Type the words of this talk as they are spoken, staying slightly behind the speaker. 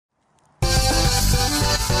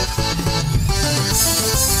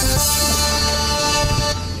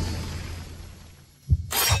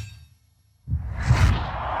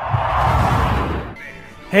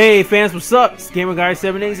Hey fans, what's up? It's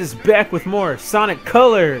GamerGuy78 is back with more Sonic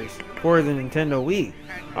Colors for the Nintendo Wii.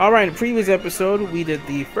 Alright, in the previous episode, we did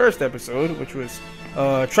the first episode, which was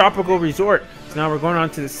Tropical Resort. So now we're going on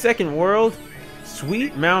to the second world,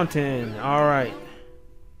 Sweet Mountain. Alright,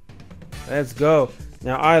 let's go.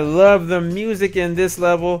 Now, I love the music in this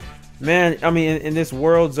level. Man, I mean, in this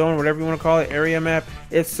world zone, whatever you want to call it, area map,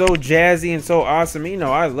 it's so jazzy and so awesome. You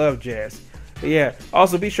know, I love jazz. But yeah,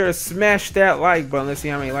 also be sure to smash that like button. Let's see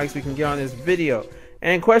how many likes we can get on this video.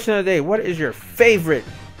 And question of the day, what is your favorite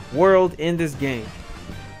world in this game?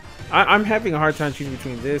 I'm having a hard time choosing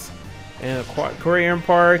between this and Aquarium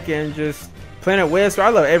Park and just Planet West. So I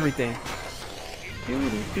love everything.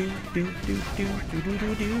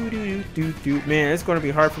 Man, it's going to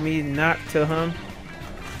be hard for me not to hum.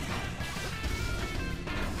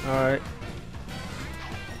 Alright.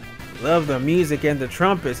 Love the music and the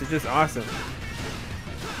trumpets. It's just awesome.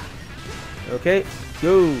 Okay,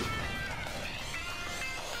 go.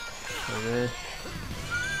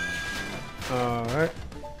 Alright.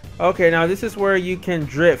 Okay, now this is where you can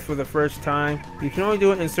drift for the first time. You can only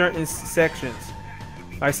do it in certain sections.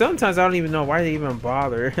 Like sometimes I don't even know why they even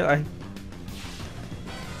bother. Like,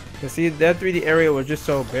 you see that 3D area was just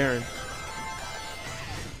so barren.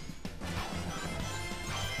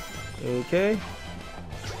 Okay.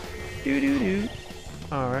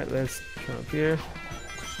 Alright, let's come up here.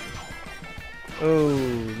 Oh,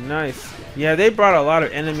 nice. Yeah, they brought a lot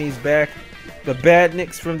of enemies back. The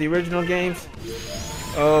badniks from the original games.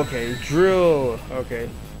 Okay, drill. Okay.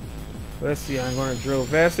 Let's see, I'm going to drill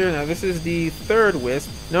faster. Now, this is the third wisp.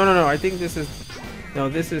 No, I think this is... No,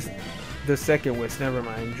 this is the second wisp. Never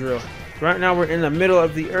mind, drill. Right now, we're in the middle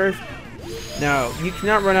of the earth. Now, you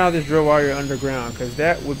cannot run out of this drill while you're underground, because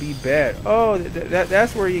that would be bad. Oh,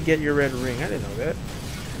 that's where you get your red ring. I didn't know that.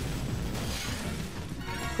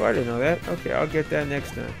 Oh, I didn't know that. Okay, I'll get that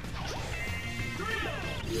next time.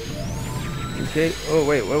 Okay. Oh,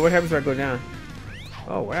 wait. What happens if I go down?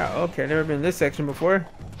 Oh, wow. Okay, never been in this section before.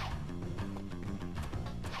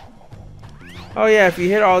 Oh, yeah. If you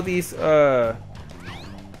hit all these buttons,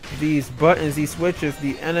 these switches,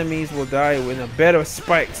 the enemies will die in a bed of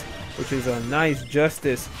spikes. Which is a nice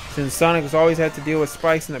justice, since Sonic has always had to deal with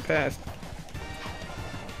spikes in the past.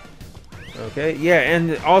 Okay, yeah,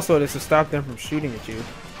 and also just to stop them from shooting at you.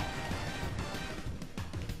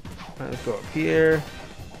 Alright, let's go up here.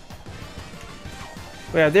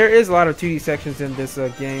 Well, yeah, there is a lot of 2D sections in this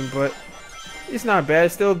game, but it's not bad.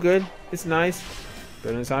 It's still good. It's nice.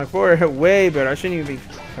 Better than Sonic 4. Way better. I shouldn't even be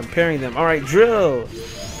comparing them. Alright, drill.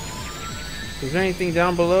 Is there anything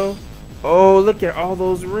down below? Oh, look at all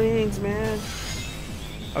those rings, man.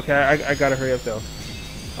 Okay, I gotta hurry up, though.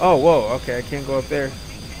 Oh, whoa. Okay, I can't go up there.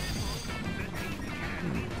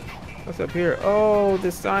 What's up here? Oh,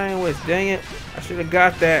 the Cyan Wisp. Dang it. I should have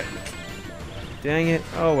got that. Dang it.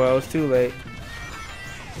 Oh, well, it's too late.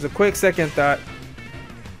 It was a quick second thought.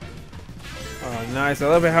 Oh, nice. I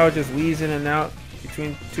love it how it just weaves in and out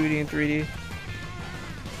between 2D and 3D.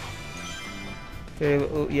 Okay,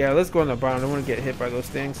 yeah, let's go on the bottom. I don't want to get hit by those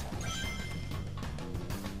things.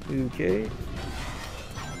 Okay.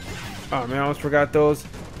 Oh man, I almost forgot those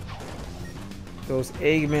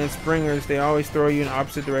Eggman springers. They always throw you in the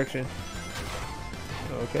opposite direction.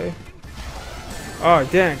 Okay. Oh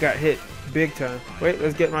damn, got hit big time. Wait,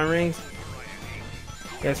 let's get my rings.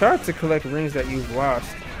 Yeah, it's hard to collect rings that you've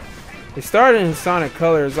lost. It started in Sonic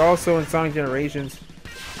Colors, also in Sonic Generations.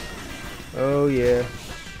 Oh yeah.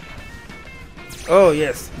 Oh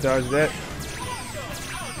yes, dodge that.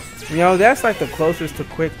 You know, that's like the closest to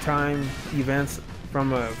quick time events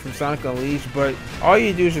from Sonic Unleashed, but all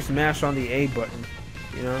you do is just mash on the A button,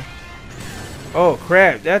 you know. Oh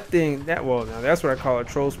crap, that thing, well, now that's what I call a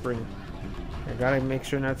troll spring. I gotta make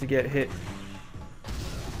sure not to get hit.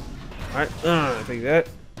 Alright, take that.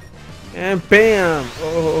 And bam!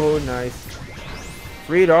 Oh, nice.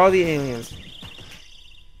 Freed all the aliens.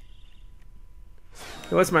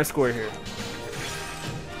 So what's my score here?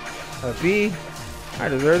 A B? I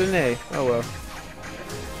deserve an A. Oh well.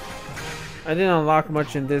 I didn't unlock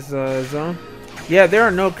much in this zone. Yeah, there are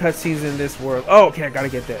no cutscenes in this world. Oh, okay, I gotta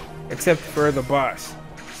get that. Except for the boss.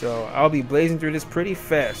 So I'll be blazing through this pretty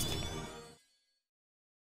fast.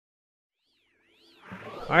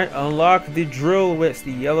 Alright, unlock the drill wisp,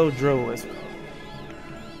 the yellow drill wisp.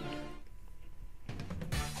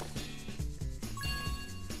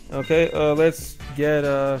 Okay, let's get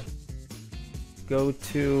go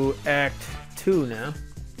to Act 2 now.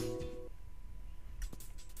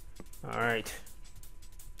 Alright.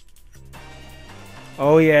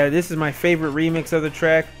 Oh yeah, this is my favorite remix of the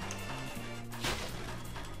track.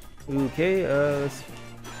 Okay, let's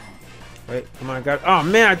Wait, come on, got. Oh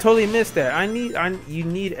man, I totally missed that. You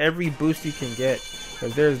need every boost you can get,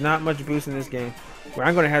 because there's not much boost in this game. Well,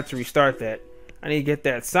 I'm gonna have to restart that. I need to get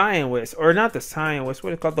that Cyan Wisp, or not the Cyan Wisp.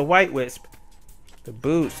 What is it called? The White Wisp. The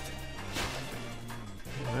boost.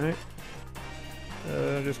 All right.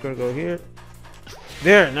 I'm just gonna go here.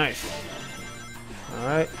 There, nice. All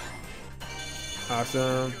right.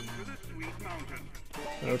 Awesome.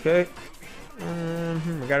 Okay.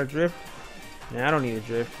 I got a drift. Nah, I don't need a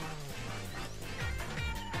drift.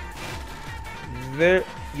 There,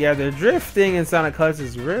 yeah, the drifting in Sonic Colors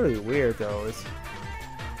is really weird though. It's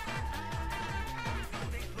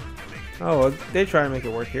oh, well, they try to make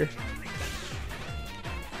it work here.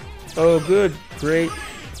 Oh, good, great.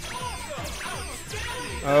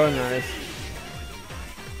 Oh, nice.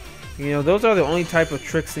 You know, those are the only type of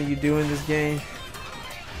tricks that you do in this game,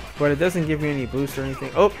 but it doesn't give you any boost or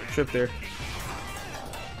anything. Oh, trip there.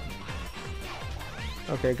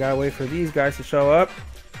 Okay, gotta wait for these guys to show up.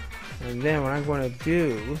 And then what I'm going to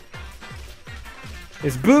do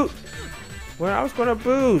is boot. Well, I was going to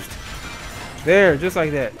boost. There, just like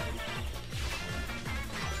that.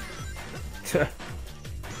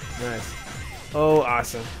 Nice. Oh,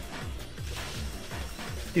 awesome.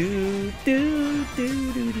 Do do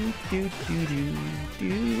do do do do do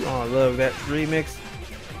do. Oh, I love that remix.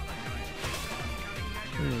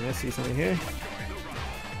 Let's see something here.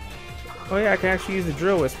 Oh yeah, I can actually use the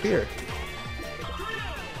drill wisp here.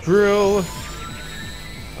 Drill.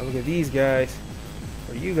 Oh, look at these guys.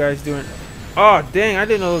 What are you guys doing? Oh, dang, I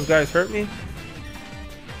didn't know those guys hurt me.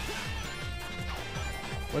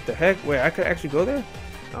 What the heck? Wait, I could actually go there?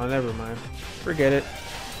 Oh, never mind. Forget it.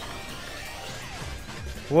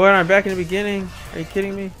 What? I'm back in the beginning? Are you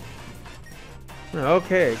kidding me?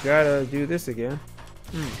 Okay, gotta do this again.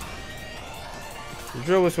 The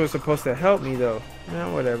drill was supposed to help me, though.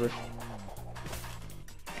 Nah, whatever.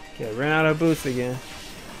 Okay, ran out of boost again.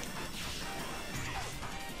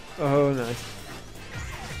 Oh, nice.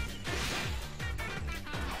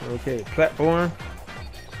 Okay, platform.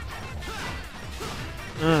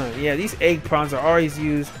 Yeah, these egg prawns are always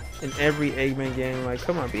used in every Eggman game. Like,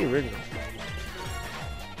 come on, be original.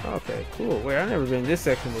 Okay, cool. Wait, I've never been in this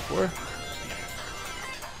section before.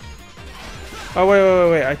 Oh,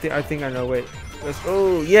 wait. I think I know. Wait.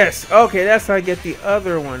 Oh, yes. Okay, that's how I get the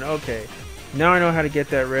other one. Okay. Now I know how to get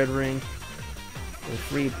that red ring in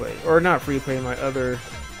free play. Or not free play, my other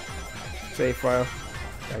save file.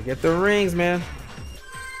 Gotta get the rings, man.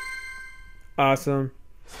 Awesome.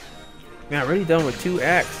 Man, I'm already done with 2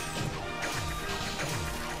 acts.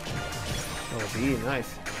 Oh, B,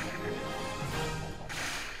 nice.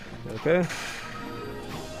 Okay.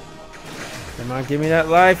 Come on, give me that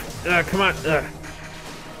life. Come on.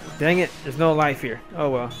 Dang it, there's no life here. Oh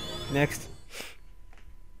well. Next.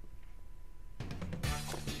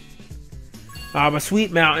 But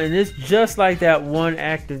Sweet Mountain is just like that one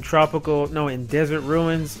act in in Desert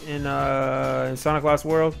Ruins in Sonic Lost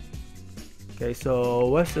World. Okay, so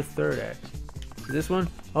what's the 3rd act? This one?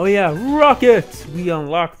 Oh yeah, Rocket! We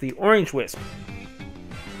unlock the Orange Wisp.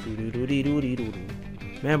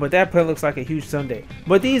 Man, but that planet looks like a huge sundae.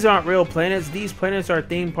 But these aren't real planets. These planets are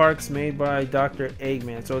theme parks made by Dr.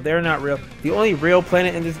 Eggman, so they're not real. The only real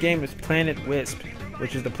planet in this game is Planet Wisp,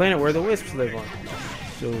 which is the planet where the Wisps live on.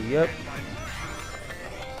 So, yep.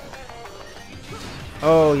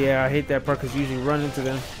 Oh yeah, I hate that part because you usually run into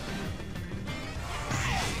them.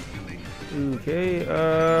 Okay,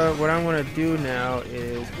 what I'm gonna do now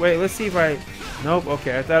is wait. Let's see if I. Nope.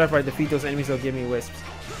 Okay, I thought if I defeat those enemies, they'll give me wisps.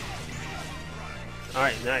 All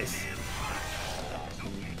right, nice.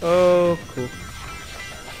 Oh, cool.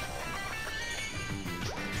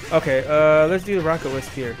 Okay, let's do the rocket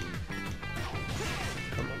wisp here.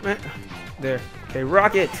 Come on, man. There. Okay,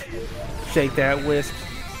 rocket. Shake that wisp.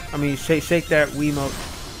 I mean, shake that Wiimote.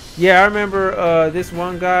 Yeah, I remember this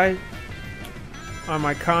one guy on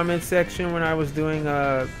my comment section when I was doing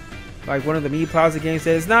like one of the Mii Plaza games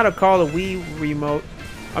said it's not called a Wii remote.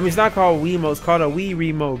 I mean, it's not called Wiimote. It's called a Wii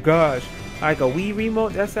remote. Gosh, like a Wii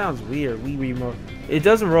remote? That sounds weird. Wii remote. It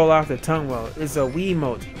doesn't roll off the tongue well. It's a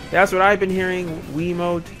Wiimote. That's what I've been hearing.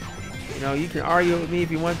 Wiimote. You know, you can argue with me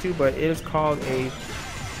if you want to, but it is called a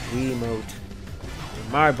Wiimote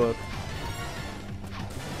in my book.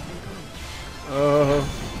 Oh,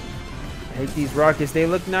 I hate these rockets. They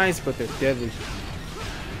look nice, but they're deadly.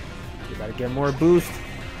 You gotta get more boost,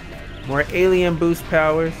 more alien boost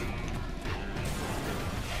powers.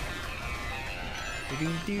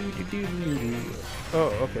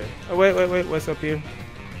 Oh, okay. Oh, wait. What's up here?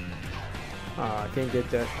 Ah, I can't get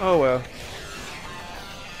that. Oh well.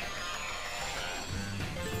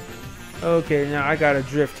 Okay, now I got a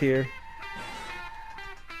drift here.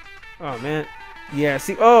 Oh man. Yeah,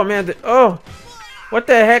 see, oh man, oh, what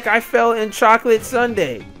the heck? I fell in chocolate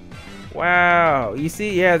sundae. Wow. You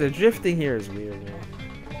see, yeah, the drifting here is weird, man.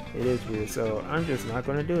 It is weird, so I'm just not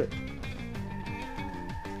gonna do it.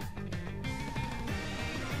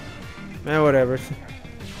 Man, whatever.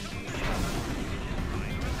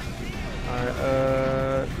 Alright,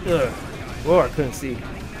 ugh. Whoa, I couldn't see.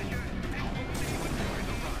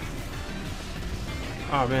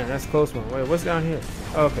 Oh man, that's a close one. Wait, what's down here?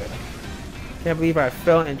 Okay. Can't believe I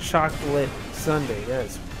fell in chocolate sundae.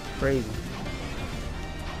 That's crazy.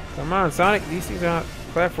 Come on, Sonic. These things are not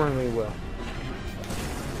platforming really well.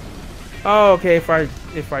 Oh, okay.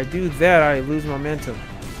 If I do that, I lose momentum.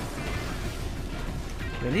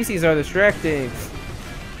 And these things are distracting.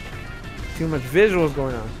 Too much visuals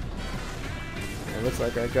going on. It looks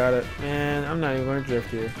like I got it. Man, I'm not even going to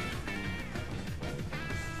drift here.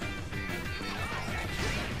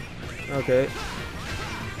 Okay.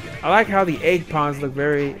 I like how the egg ponds look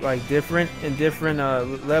very like different in different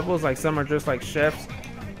levels. Like some are just like chefs.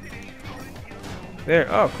 There.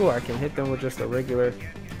 Oh, cool. I can hit them with just a regular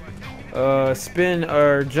spin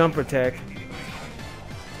or jump attack.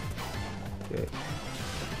 Okay.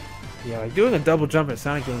 Yeah, like doing a double jump in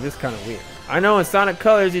Sonic games is kind of weird. I know in Sonic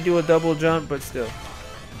Colors you do a double jump, but still.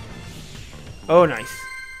 Oh, nice.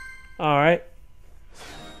 All right.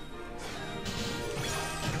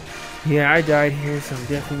 Yeah, I died here, so I'm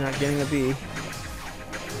definitely not getting a B.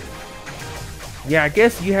 Yeah, I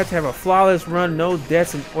guess you have to have a flawless run, no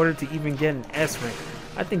deaths, in order to even get an S rank.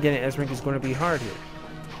 I think getting an S rank is going to be hard here.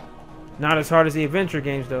 Not as hard as the adventure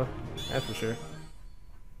games, though. That's for sure.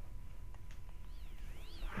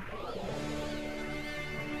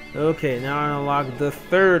 Okay, now I unlock the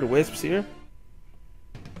third Wisps here.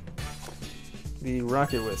 The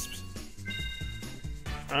Rocket Wisps.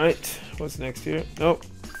 Alright, what's next here? Nope.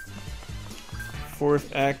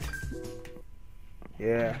 Fourth act.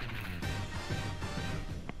 Yeah.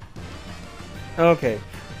 Okay.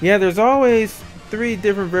 Yeah, there's always 3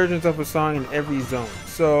 different versions of a song in every zone.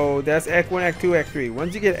 So that's Act 1, Act 2, Act 3.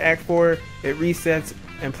 Once you get Act 4, it resets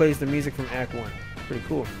and plays the music from Act 1. Pretty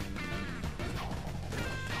cool.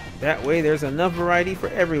 That way there's enough variety for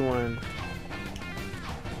everyone.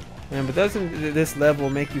 Man, but doesn't this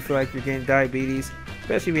level make you feel like you're getting diabetes?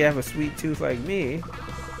 Especially if you have a sweet tooth like me.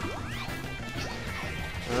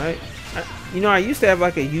 Alright. You know, I used to have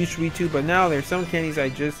like a huge sweet tooth, but now there's some candies I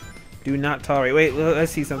just do not tolerate. Wait,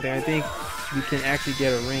 let's see something. I think you can actually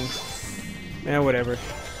get a ring. Man, whatever.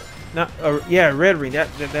 Not yeah, red ring.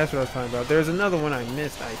 That's what I was talking about. There's another one I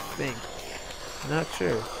missed, I think. Not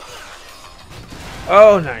sure.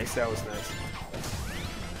 Oh, nice. That was nice.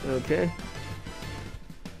 Okay.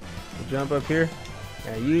 Jump up here.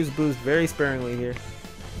 Yeah, use boost very sparingly here.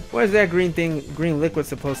 What is that green thing, green liquid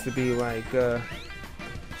supposed to be? Like,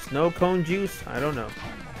 snow cone juice? I don't know.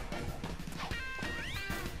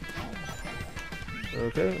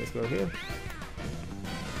 Okay, let's go here.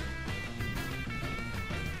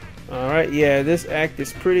 Alright, yeah, this act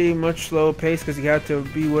is pretty much slow paced because you have to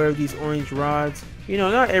beware of these orange rods. You know,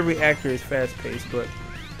 not every actor is fast paced, but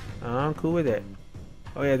I'm cool with that.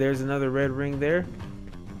 Oh yeah, there's another red ring there.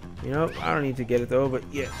 You know, I don't need to get it though, but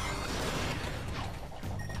yeah.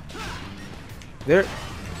 There.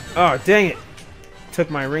 Oh, dang it. Took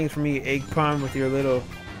my rings from me, egg palm, with your little...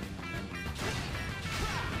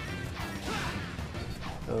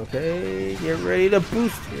 Okay, get ready to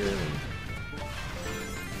boost here.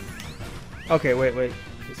 Okay, wait.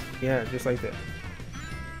 Yeah, just like that.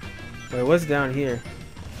 Wait, what's down here?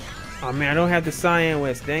 Oh man, I don't have the cyan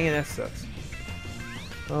Wisp. Dang it, that sucks.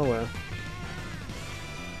 Oh well.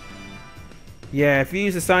 Yeah, if you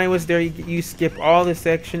use the cyan Wisp there, you skip all this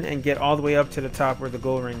section and get all the way up to the top where the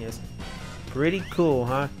gold ring is. Pretty cool,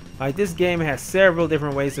 huh? Like, this game has several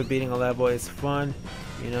different ways of beating a level. It's fun,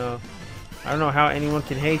 you know. I don't know how anyone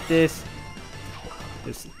can hate this.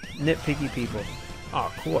 Just nitpicky people.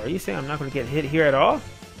 Oh, cool. Are you saying I'm not going to get hit here at all?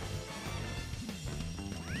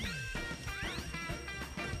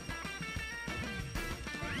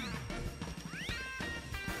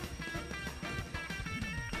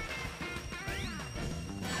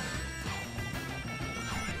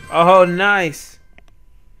 Oh, nice.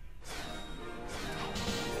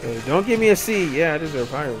 Okay, don't give me a C. Yeah, I deserve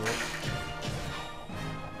higher than that.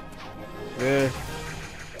 Good.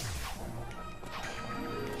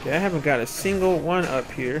 Okay, I haven't got a single one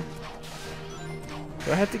up here.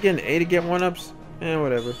 Do I have to get an A to get one ups?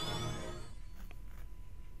 Whatever.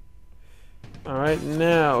 Alright,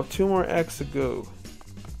 now 2 more acts to go.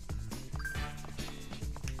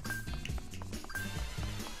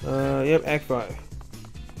 Yep, Act 5.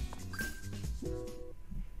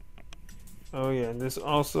 Oh yeah, and this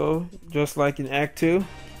also, just like in Act 2,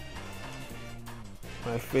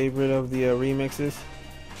 my favorite of the remixes.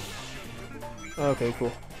 Okay,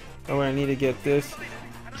 cool. Oh wait, I need to get this.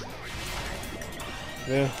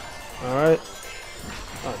 There. Alright.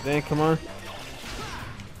 Oh dang, come on.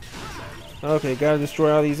 Okay, gotta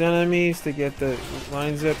destroy all these enemies to get the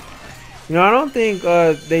line zip. You know, I don't think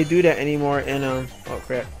they do that anymore in oh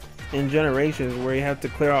crap, in Generations, where you have to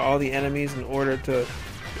clear out all the enemies in order to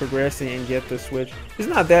progress and get the switch. It's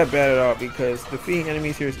not that bad at all because defeating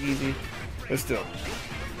enemies here is easy, but still.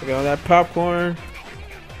 Look at all that popcorn.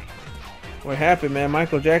 What happened, man?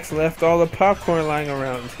 Michael Jackson left all the popcorn lying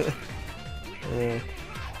around. Yeah.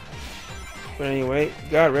 But anyway,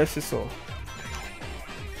 God rest his soul.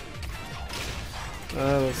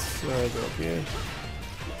 Let's go up here.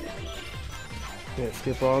 Yeah,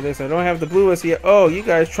 skip all this. I don't have the blue us yet. Oh, you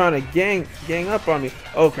guys trying to gang up on me.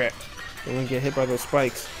 Oh crap. I'm gonna get hit by those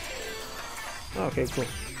spikes. Okay, cool.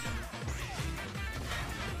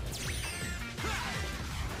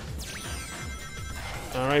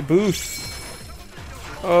 Alright, boost.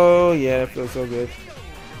 Oh yeah, that feels so good.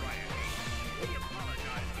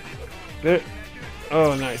 There.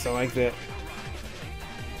 Oh nice, I like that.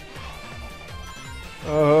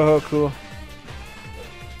 Oh cool.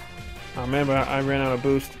 I remember I ran out of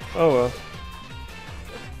boost. Oh well.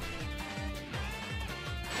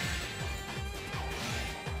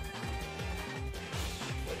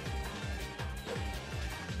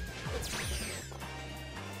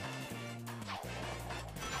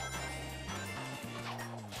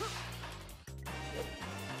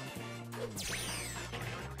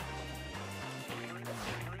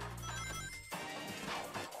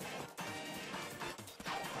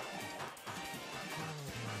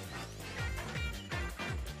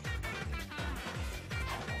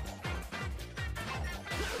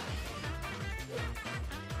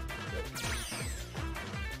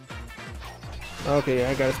 Okay,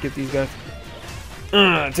 I gotta skip these guys.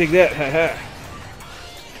 Take that, haha.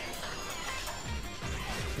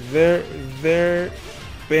 There,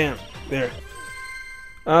 bam, there.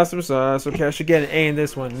 Awesome sauce. Okay, I should get an A in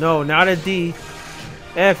this one. No, not a D.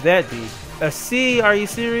 F that D. A C? Are you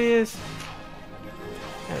serious?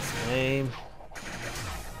 That's lame.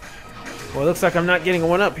 Well, it looks like I'm not getting a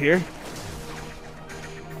 1-up here.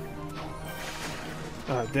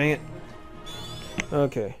 Oh, dang it.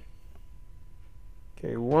 Okay.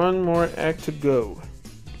 Okay, one more act to go.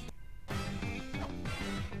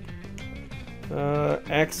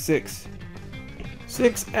 Act 6.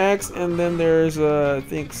 6 acts, and then there's I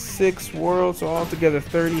think 6 worlds, so altogether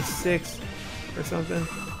 36 or something.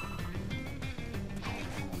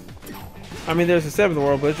 I mean, there's a 7th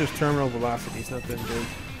world, but it's just terminal velocity. It's nothing big.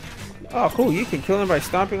 Oh, cool! You can kill them by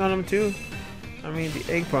stomping on them too. I mean, the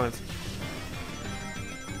egg puns.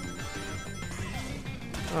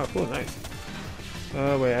 Oh, cool, nice.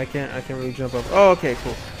 Wait, I can't really jump up. Oh, okay,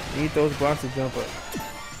 cool. Need those blocks to jump up.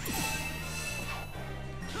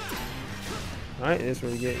 Alright, this is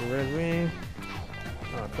where you get your red ring.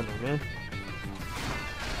 Oh, come on, man.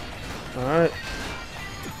 Alright.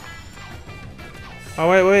 Oh,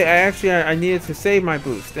 wait, I needed to save my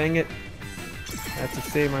boost. Dang it. I have to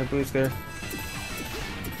save my boost there.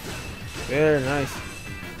 Very nice.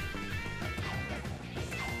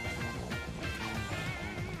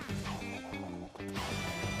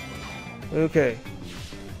 Okay.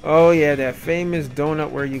 Oh yeah, that famous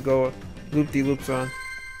donut where you go loop-de-loops on.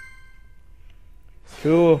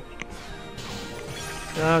 Cool.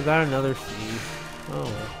 Oh, got another C. Oh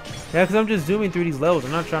well. Yeah, because I'm just zooming through these levels.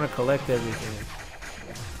 I'm not trying to collect everything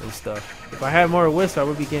and stuff. If I had more wisps, I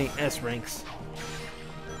would be getting S ranks.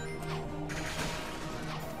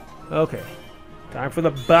 Okay. Time for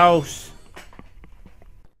the boss.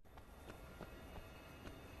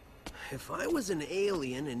 If I was an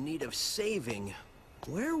alien in need of saving,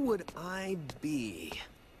 where would I be?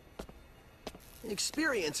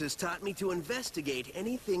 Experience has taught me to investigate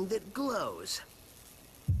anything that glows.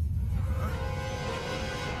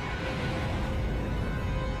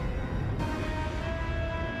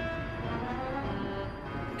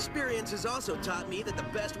 Experience has also taught me that the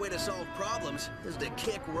best way to solve problems is to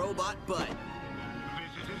kick robot butt.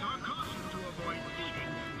 Visitors are cautioned to avoid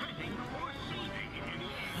thieving, petting, or seizing in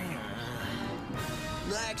any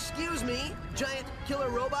area. Excuse me, giant killer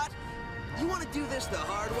robot? You want to do this the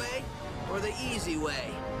hard way or the easy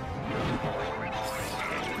way?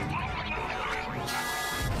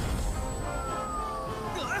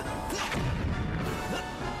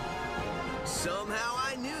 Somehow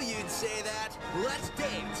I knew you'd say that. Let's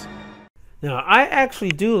dance. Now, I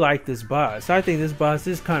actually do like this boss. I think this boss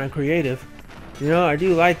is kind of creative. You know, I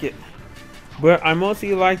do like it. But I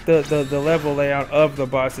mostly like the level layout of the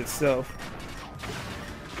boss itself.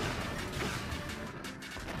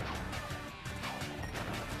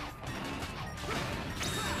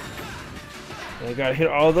 And you gotta hit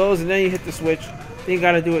all those, and then you hit the switch. Then you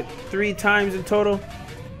gotta do it 3 times in total.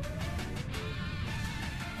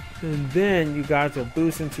 And then you got to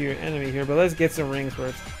boost into your enemy here. But let's get some rings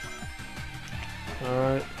first.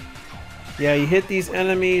 Alright. Yeah, you hit these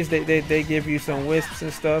enemies, they give you some wisps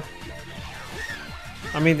and stuff.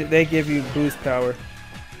 I mean, they give you boost power.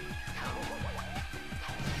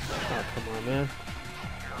 Oh, come on, man.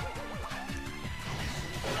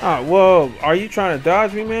 Oh, whoa. Are you trying to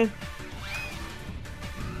dodge me, man?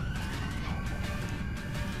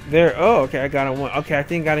 There. Oh, okay. I got him one. Okay, I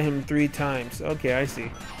think I got him 3 times. Okay, I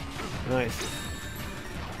see. Nice.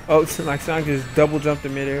 Oh, it's like Sonic just double jumped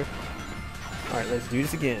in midair. Alright, let's do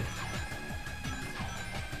this again.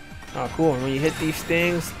 Oh, cool. And when you hit these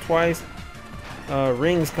things twice,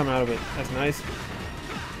 rings come out of it. That's nice.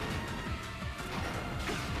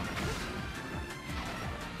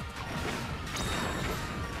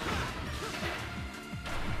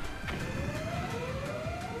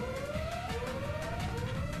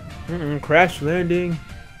 Crash landing.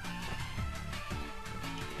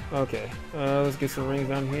 Okay, let's get some rings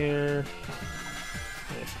down here.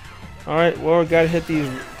 Nice. All right, well, we gotta hit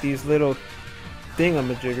these little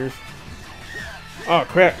thingamajiggers. Oh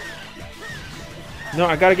crap! No,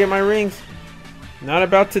 I gotta get my rings. Not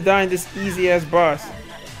about to die in this easy ass boss.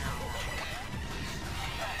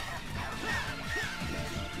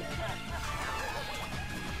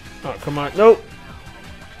 Oh, come on. Nope.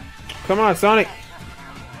 Come on, Sonic.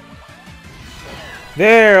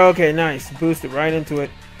 There. Okay, nice. Boost it right into it.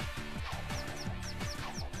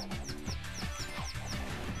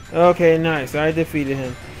 Okay, nice. I defeated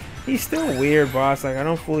him. He's still a weird boss. Like, I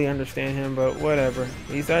don't fully understand him, but whatever. At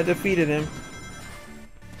least I defeated him.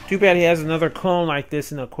 Too bad he has another clone like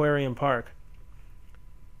this in Aquarium Park.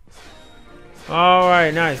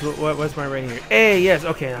 Alright, nice. What's my rating here? A, yes.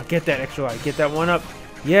 Okay, now get that extra life. Get that 1-up.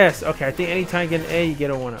 Yes. Okay, I think anytime you get an A, you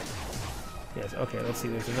get a 1-up. Yes. Okay, let's see.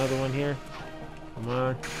 There's another one here. Come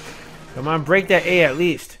on. Come on, break that A at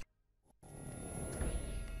least.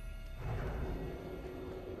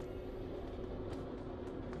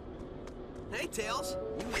 Hey, Tails,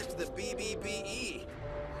 you missed the BBBE.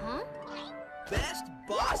 Huh? Best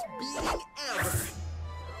boss beating ever.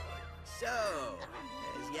 So,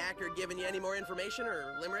 has Yacker given you any more information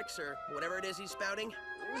or limericks or whatever it is he's spouting?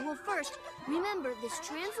 Well, first, remember, this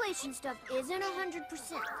translation stuff isn't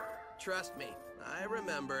 100%. Trust me, I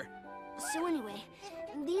remember. So anyway,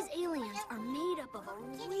 these aliens are made up of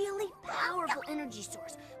a really powerful energy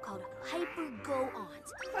source called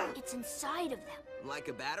hyper-go-ons. It's inside of them. Like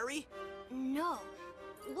a battery? No.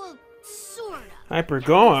 Well, sorta.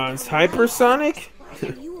 Hyper-go-ons? Hypersonic?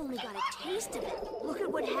 You only got a taste of it. Look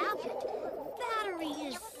at what happened. Battery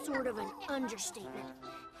is sort of an understatement.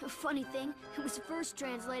 Funny thing, it was first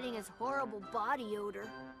translating as horrible body odor.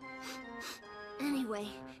 Anyway,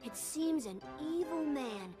 it seems an evil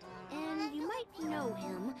man, and you might know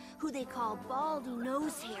him, who they call Baldy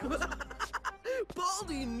Nosehair.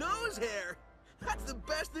 Baldy Nosehair? That's the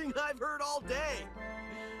best thing I've heard all day.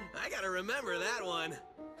 I gotta remember that one.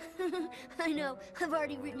 I know, I've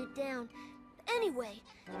already written it down. Anyway,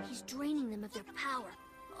 he's draining them of their power,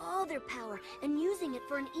 all their power, and using it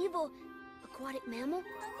for an evil aquatic mammal?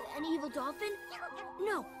 An evil dolphin?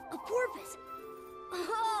 No, a porpoise.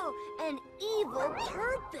 Oh, an evil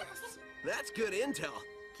purpose. That's good intel.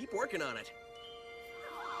 Keep working on it.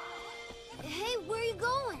 Hey, where are you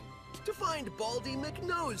going? To find Baldy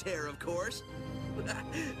McNosehair, of course.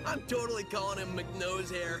 I'm totally calling him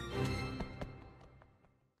McNosehair.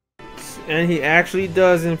 And he actually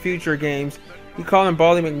does in future games. He called him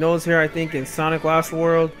Baldy McNosehair, I think, in Sonic Lost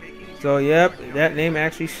World. So, yep, that name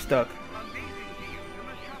actually stuck.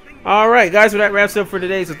 Alright, guys, well, that wraps up for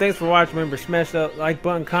today. So, thanks for watching. Remember, smash that like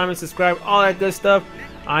button, comment, subscribe, all that good stuff.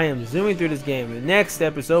 I am zooming through this game. In the next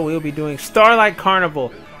episode, we'll be doing Starlight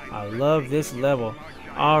Carnival. I love this level.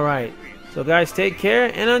 Alright, so guys, take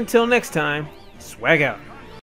care, and until next time, swag out.